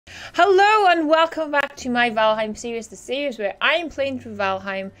Hello and welcome back to my Valheim series, the series where I am playing through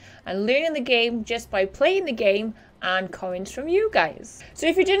Valheim and learning the game just by playing the game and comments from you guys. So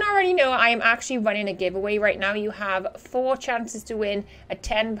if you didn't already know, I am actually running a giveaway right now. You have 4 chances to win a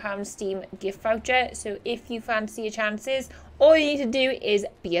 £10 Steam gift voucher. So if you fancy your chances, all you need to do is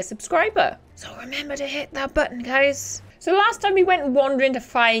be a subscriber. So remember to hit that button, guys. So last time we went wandering to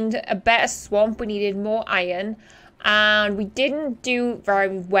find a better swamp, we needed more iron. And we didn't do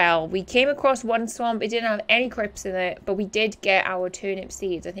very well. We came across one swamp, it didn't have any crypts in it, but we did get our turnip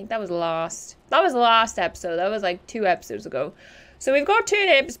seeds. I think that was last episode. That was like 2 episodes ago. So we've got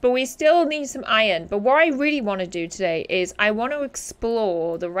turnips, but we still need some iron. But what I really want to do today is I want to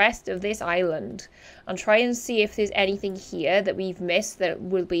explore the rest of this island and try and see if there's anything here that we've missed that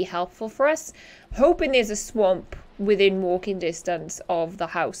will be helpful for us. I'm hoping there's a swamp within walking distance of the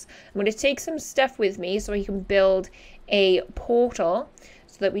house. I'm going to take some stuff with me so I can build a portal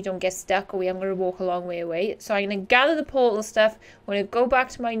so that we don't get stuck, or I'm going to walk a long way away. So I'm going to gather the portal stuff. I'm going to go back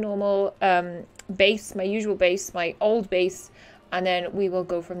to my normal base, my usual base, my old base, and then we will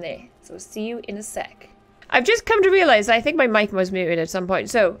go from there. So see you in a sec. I've just come to realize I think my mic was muted at some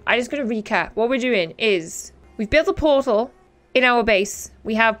point. So I'm just going to recap. What we're doing is we've built a portal in our base.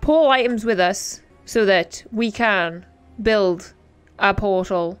 We have portal items with us so that we can build a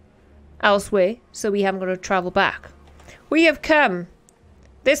portal elsewhere, so we haven't got to travel back. We have come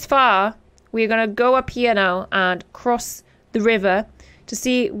this far. We're going to go up here now and cross the river to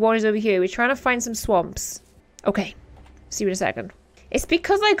see what is over here. We're trying to find some swamps. Okay, see you in a second. It's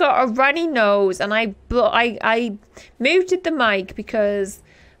because I got a runny nose and I muted the mic because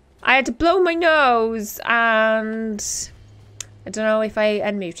I had to blow my nose, and I don't know if I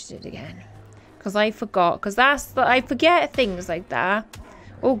unmuted it again. Because I forgot. Because I forget things like that.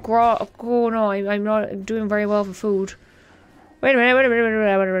 Oh, no, I'm not doing very well for food. Wait a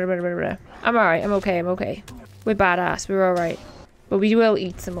minute. I'm alright. I'm okay. We're badass. We're alright. But we will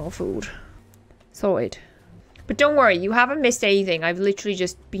eat some more food. Sorted. But don't worry. You haven't missed anything. I've literally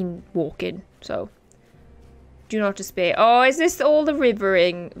just been walking. So, do not despair. Oh, is this all the river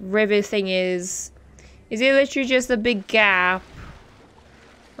thing is? Is it literally just a big gap?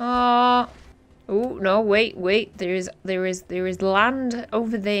 Oh, no, wait. There is land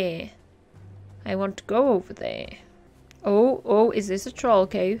over there. I want to go over there. Oh, is this a troll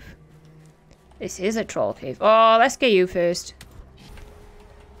cave? This is a troll cave. Oh, let's get you first.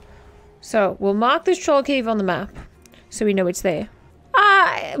 So, we'll mark this troll cave on the map so we know it's there.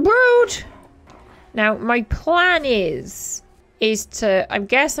 Ah, rude! Now, my plan is to, I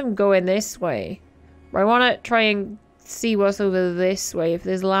guess I'm going this way. I want to try and see what's over this way, if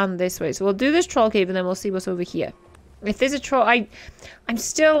there's land this way. So we'll do this troll cave and then we'll see what's over here. If there's a troll, I'm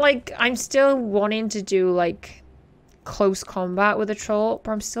still wanting to do like close combat with a troll,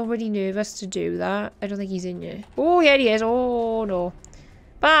 but I'm still really nervous to do that. I don't think he's in here. Oh, yeah, he is. Oh, no.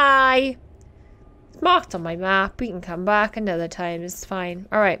 Bye. It's marked on my map. We can come back another time. It's fine.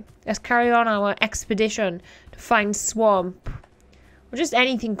 All right, let's carry on our expedition to find swamp, or just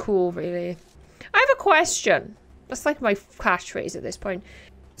anything cool, really. I have a question. That's like my catchphrase at this point.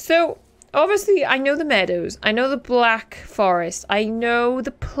 So, obviously, I know the meadows. I know the black forest. I know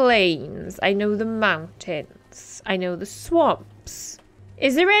the plains. I know the mountains. I know the swamps.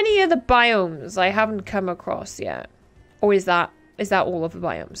 Is there any other biomes I haven't come across yet? Or is that all of the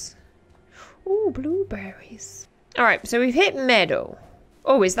biomes? Oh, blueberries. Alright, so we've hit meadow.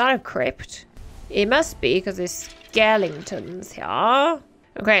 Oh, is that a crypt? It must be, because there's skeletons here.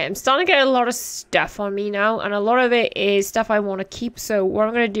 Okay, I'm starting to get a lot of stuff on me now, and a lot of it is stuff I want to keep. So what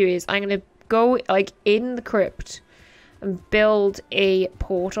I'm going to do is I'm going to go like in the crypt and build a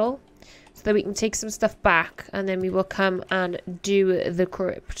portal so that we can take some stuff back, and then we will come and do the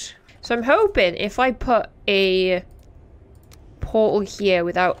crypt. So I'm hoping if I put a portal here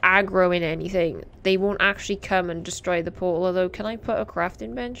without aggroing anything, they won't actually come and destroy the portal. Although, can I put a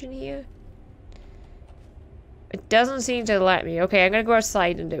crafting bench in here? It doesn't seem to let me. Okay, I'm going to go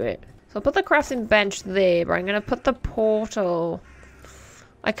outside and do it. So I'll put the crafting bench there, but I'm going to put the portal.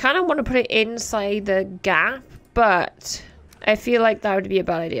 I kind of want to put it inside the gap, but I feel like that would be a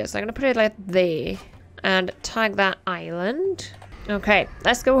bad idea. So I'm going to put it like there and tag that island. Okay,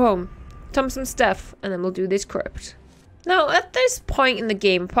 let's go home. Dump some stuff, and then we'll do this crypt. Now, at this point in the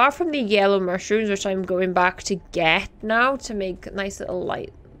game, apart from the yellow mushrooms, which I'm going back to get now to make a nice little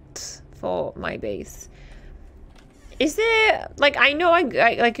light for my base, is there, like, I know you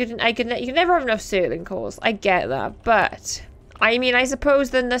can never have enough sterling cores. I get that, but I mean, I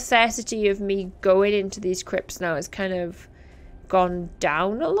suppose the necessity of me going into these crypts now has kind of gone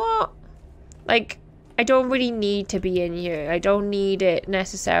down a lot. Like, I don't really need to be in here. I don't need it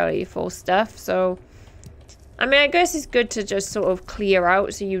necessarily for stuff, so... I mean, I guess it's good to just sort of clear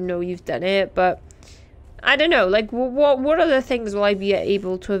out so you know you've done it, but... I don't know, like, what other things will I be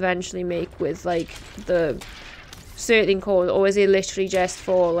able to eventually make with, like, the certain cores, or is it literally just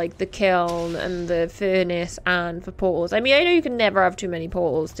for, like, the kiln and the furnace and for portals? I mean, I know you can never have too many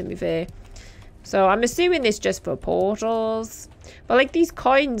portals, to be fair. So, I'm assuming this just for portals. But, like, these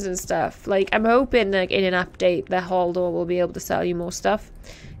coins and stuff, like, I'm hoping, like, in an update, the Haldor will be able to sell you more stuff.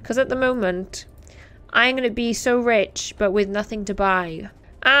 Because at the moment, I'm going to be so rich, but with nothing to buy.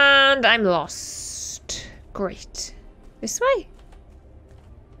 And I'm lost. Great. This way?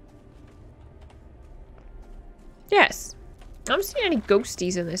 Yes. I haven't seen any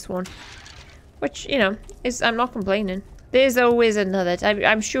ghosties in this one. Which, you know, I'm not complaining. There's always another.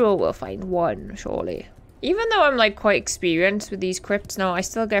 I'm sure we'll find one, surely. Even though I'm, like, quite experienced with these crypts now, I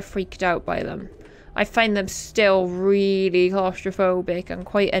still get freaked out by them. I find them still really claustrophobic and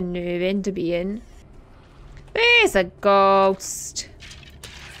quite unnerving to be in. There's a ghost.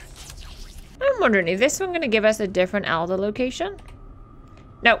 I'm wondering, is this one going to give us a different Elder location?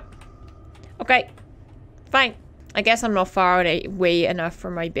 No. Okay. Fine. I guess I'm not far away enough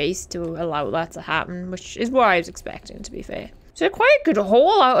from my base to allow that to happen, which is what I was expecting, to be fair. So quite a good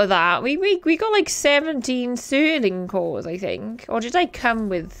haul out of that. We got like 17 Sterling cores, I think. Or did I come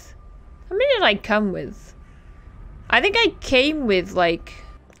with... How many did I come with? I think I came with like...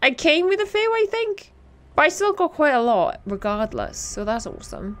 I came with a few, I think. But I still got quite a lot, regardless. So that's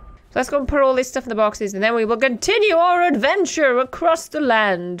awesome. So let's go and put all this stuff in the boxes, and then we will continue our adventure across the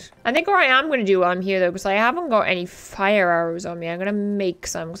land. I think what I am going to do while I'm here, though, because I haven't got any fire arrows on me. I'm going to make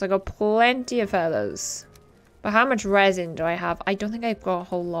some, because I got plenty of feathers. But how much resin do I have? I don't think I've got a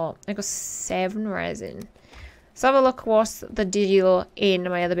whole lot. I got 7 resin. Let's have a look what's the deal in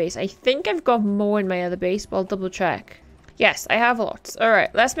my other base. I think I've got more in my other base, but I'll double check. Yes, I have lots.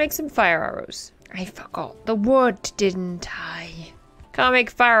 Alright, let's make some fire arrows. I forgot the wood, didn't I? Can't make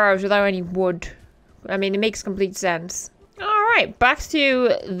fire arrows without any wood. I mean, it makes complete sense. Alright, back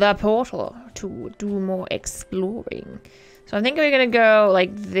to the portal to do more exploring. So I think we're going to go,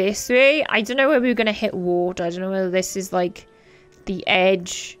 like, this way. I don't know whether we're going to hit water. I don't know whether this is, like, the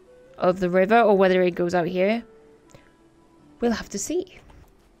edge of the river or whether it goes out here. We'll have to see.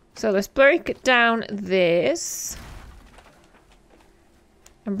 So let's break down this.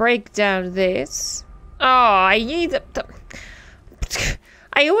 And break down this. Oh, I need...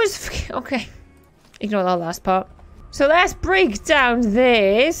 I always... Okay. Ignore that last part. So let's break down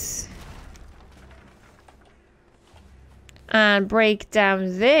this. And break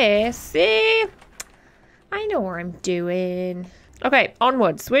down this. See? I know what I'm doing. Okay,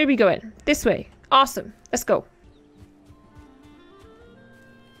 onwards. Where are we going? This way. Awesome. Let's go.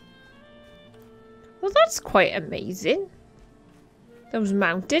 Well, that's quite amazing. Those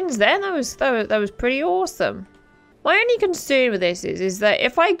mountains there, that was pretty awesome. My only concern with this is that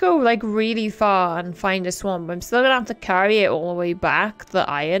if I go like really far and find a swamp, I'm still gonna have to carry it all the way back, the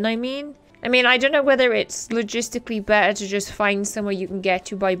iron I mean. I don't know whether it's logistically better to just find somewhere you can get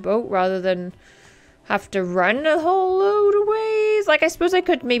to by boat rather than have to run a whole load of ways. Like, I suppose I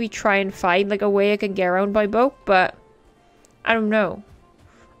could maybe try and find like a way I can get around by boat, but I don't know.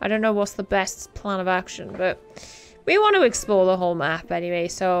 I don't know what's the best plan of action, but we want to explore the whole map anyway,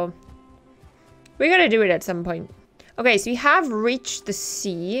 so we're gonna do it at some point. Okay, so we have reached the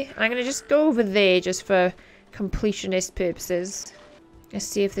sea. I'm gonna just go over there just for completionist purposes. Let's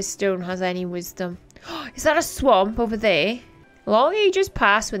see if this stone has any wisdom. Is that a swamp over there? Long ages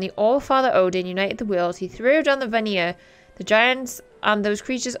passed when the All-Father Odin united the world. He threw down the Vanir, the giants, and those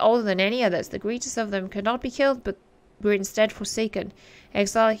creatures older than any others. The greatest of them could not be killed, but were instead forsaken,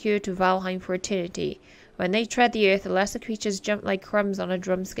 exiled here to Valheim for eternity. When they tread the earth, the lesser creatures jump like crumbs on a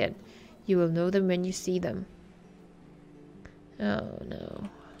drumskin. You will know them when you see them. Oh no.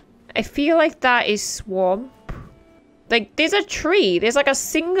 I feel like that is swamp. Like, there's a tree. There's like a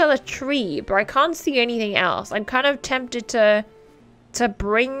singular tree, but I can't see anything else. I'm kind of tempted to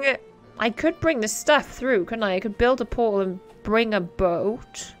bring... I could bring the stuff through, couldn't I? I could build a portal and bring a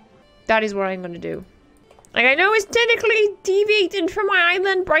boat. That is what I'm going to do. Like, I know it's technically deviated from my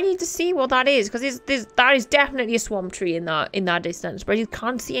island, but I need to see what that is. Because that is definitely a swamp tree in that distance, but you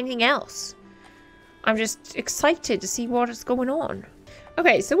can't see anything else. I'm just excited to see what is going on.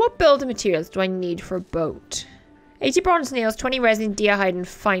 Okay, so what building materials do I need for a boat? 80 bronze nails, 20 resin, deer hide, and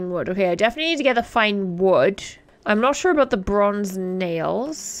fine wood. Okay, I definitely need to get the fine wood. I'm not sure about the bronze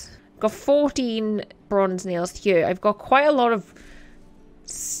nails. I've got 14 bronze nails here. I've got quite a lot of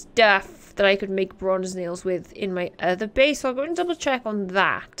stuff that I could make bronze nails with in my other base, so I'll go and double check on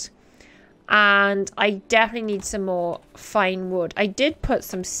that. And I definitely need some more fine wood. I did put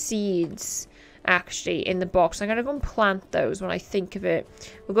some seeds, actually, in the box. I'm going to go and plant those when I think of it.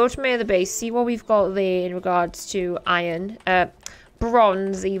 We'll go to my other base, see what we've got there in regards to iron.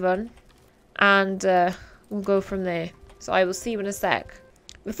 Bronze, even. And we'll go from there. So I will see you in a sec.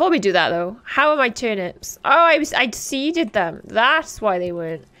 Before we do that, though, how are my turnips? Oh, I seeded them. That's why they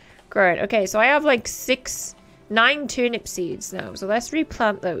weren't growing. Okay, so I have like 9 turnip seeds now. So let's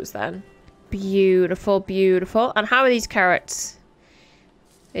replant those then. Beautiful, beautiful. And how are these carrots?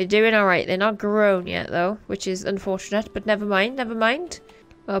 They're doing alright. They're not grown yet, though, which is unfortunate. But never mind, never mind.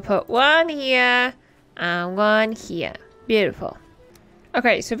 I'll put one here and one here. Beautiful.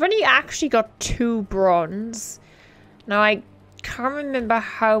 Okay, so I've only actually got 2 bronze. Now, I can't remember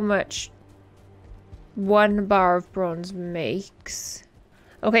how much 1 bar of bronze makes.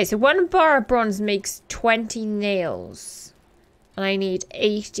 Okay, so 1 bar of bronze makes 20 nails. And I need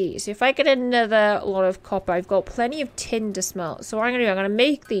 80. So if I get another lot of copper, I've got plenty of tin to smelt. So what I'm going to do, I'm going to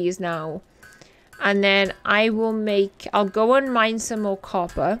make these now. And then I'll go and mine some more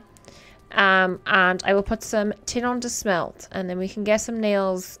copper. And I will put some tin on to smelt. And then we can get some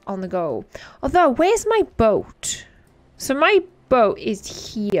nails on the go. Although, where's my boat? So my boat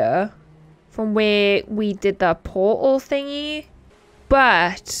is here. From where we did the portal thingy.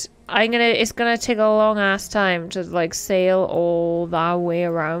 But it's gonna take a long ass time to like sail all that way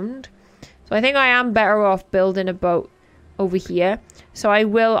around. So I think I am better off building a boat over here. So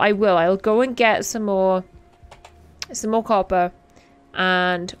I'll go and get some more copper,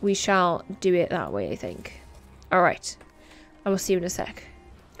 and we shall do it that way, I think. Alright. I will see you in a sec.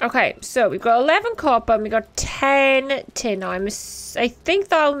 Okay, so we've got 11 copper and we got 10 tin. Now I think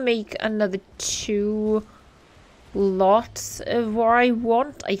that'll make another 2 lots of what I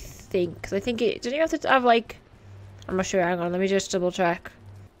want, I think. I think don't you have to have like, I'm not sure, hang on, let me just double check.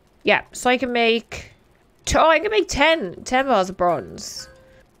 Yeah, so I can make 10 bars of bronze.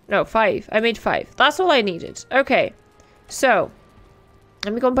 No, 5. I made 5. That's all I needed. Okay, so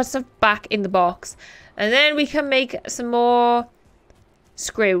let me go and put stuff back in the box, and then we can make some more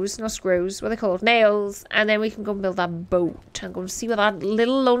screws, not screws, what are they called? Nails, and then we can go and build that boat and go and see what that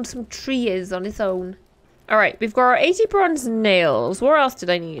little lonesome tree is on its own. Alright, we've got our 80 bronze nails. What else did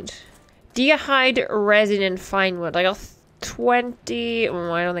I need? Dehyde, resin, and fine wood. I got 20...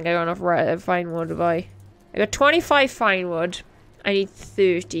 Oh, I don't think I got enough fine wood, have I? I got 25 fine wood. I need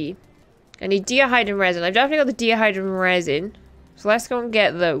 30. I need dehyde and resin. I've definitely got the dehyde and resin. So let's go and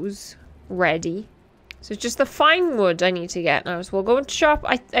get those ready. So it's just the fine wood I need to get now. So we'll go and shop.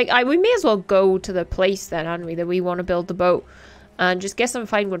 We may as well go to the place then, aren't we, that we want to build the boat. And just get some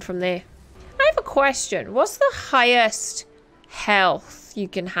fine wood from there. I have a question. What's the highest health you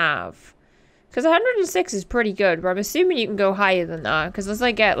can have? Because 106 is pretty good, but I'm assuming you can go higher than that. Because as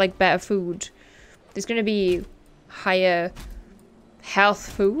I get, like, better food, there's going to be higher health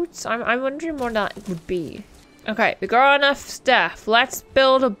foods. I'm wondering what that would be. Okay, we got enough stuff. Let's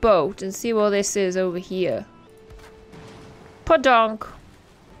build a boat and see what this is over here. Podonk.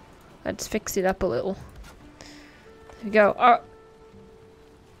 Let's fix it up a little. There we go.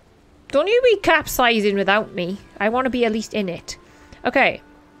 Don't you be capsizing without me. I want to be at least in it. Okay.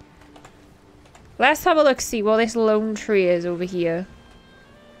 Let's have a look, see what this lone tree is over here.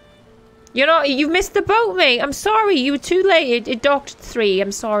 You missed the boat, mate. I'm sorry. You were too late. It docked 3.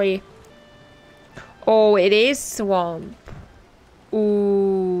 I'm sorry. Oh, it is swamp.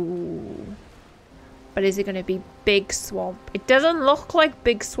 Ooh. But is it going to be big swamp? It doesn't look like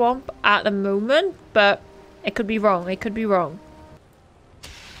big swamp at the moment, but it could be wrong. It could be wrong.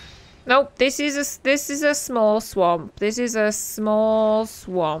 Nope, this is a small swamp. This is a small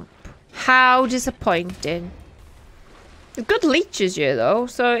swamp. How disappointing. There's good leeches here though,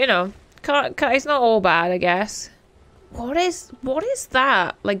 so you know, it's not all bad, I guess. What is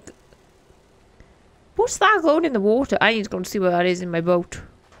that? Like, what's that glowing in the water? I need to go and see what that is in my boat.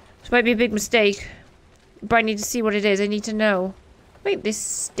 This might be a big mistake, but I need to see what it is. I need to know. Wait, there's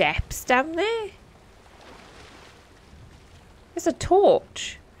steps down there? There's a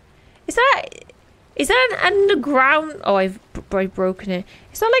torch. Is that an underground? Oh, I've broken it.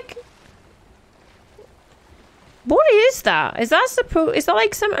 Is that like? What is that? Is that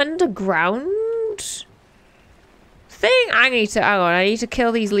like some underground thing? I need to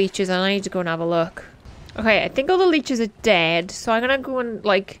kill these leeches and I need to go and have a look. Okay, I think all the leeches are dead, so I'm gonna go and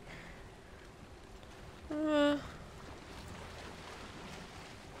like.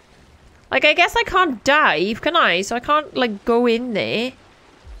 Like, I guess I can't dive, can I? So I can't like go in there.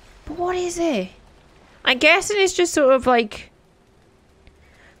 But what is it? I guess it is just sort of like...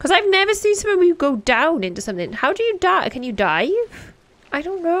 Because I've never seen someone who go down into something. How do you dive? Can you dive? I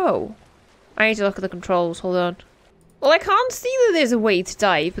don't know. I need to look at the controls. Hold on. Well, I can't see that there's a way to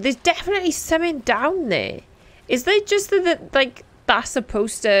dive, but there's definitely something down there. Is there just that, like, that's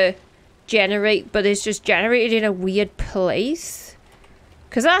supposed to generate, but it's just generated in a weird place?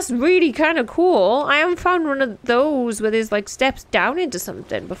 Because that's really kind of cool. I haven't found one of those where there's, like, steps down into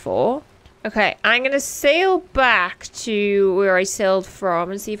something before. Okay, I'm going to sail back to where I sailed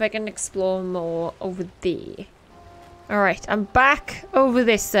from and see if I can explore more over there. Alright, I'm back over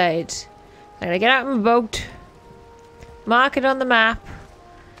this side. I'm going to get out of my boat. Mark it on the map.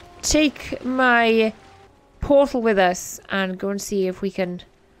 Take my portal with us and go and see if we can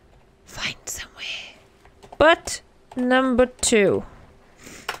find somewhere. But number 2.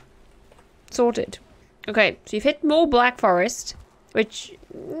 Sorted. Okay, so you've hit more Black Forest, which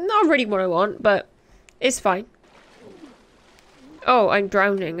not really what I want, but it's fine. Oh, I'm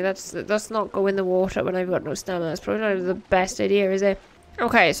drowning. That's not go in the water when I've got no stamina. That's probably not the best idea, is it?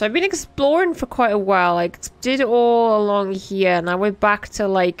 Okay, so I've been exploring for quite a while. I did it all along here, and I went back to,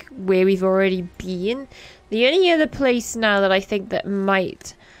 like, where we've already been. The only other place now that I think that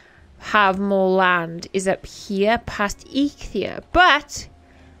might have more land is up here, past Eithia. But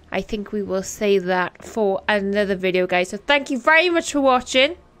I think we will save that for another video, guys. So thank you very much for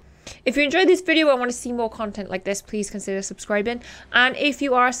watching. If you enjoyed this video and want to see more content like this, please consider subscribing. And if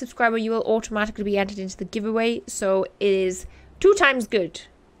you are a subscriber, you will automatically be entered into the giveaway. So it is 2 times good.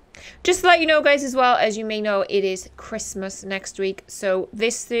 Just to let you know, guys, as well, as you may know, it is Christmas next week. So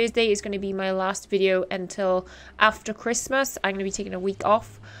this Thursday is going to be my last video until after Christmas. I'm going to be taking a week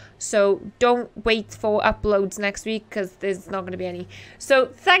off. So don't wait for uploads next week because there's not going to be any. So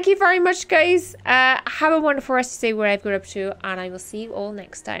thank you very much, guys. Have a wonderful rest of the day where I've got up to. And I will see you all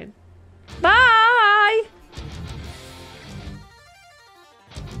next time. Bye!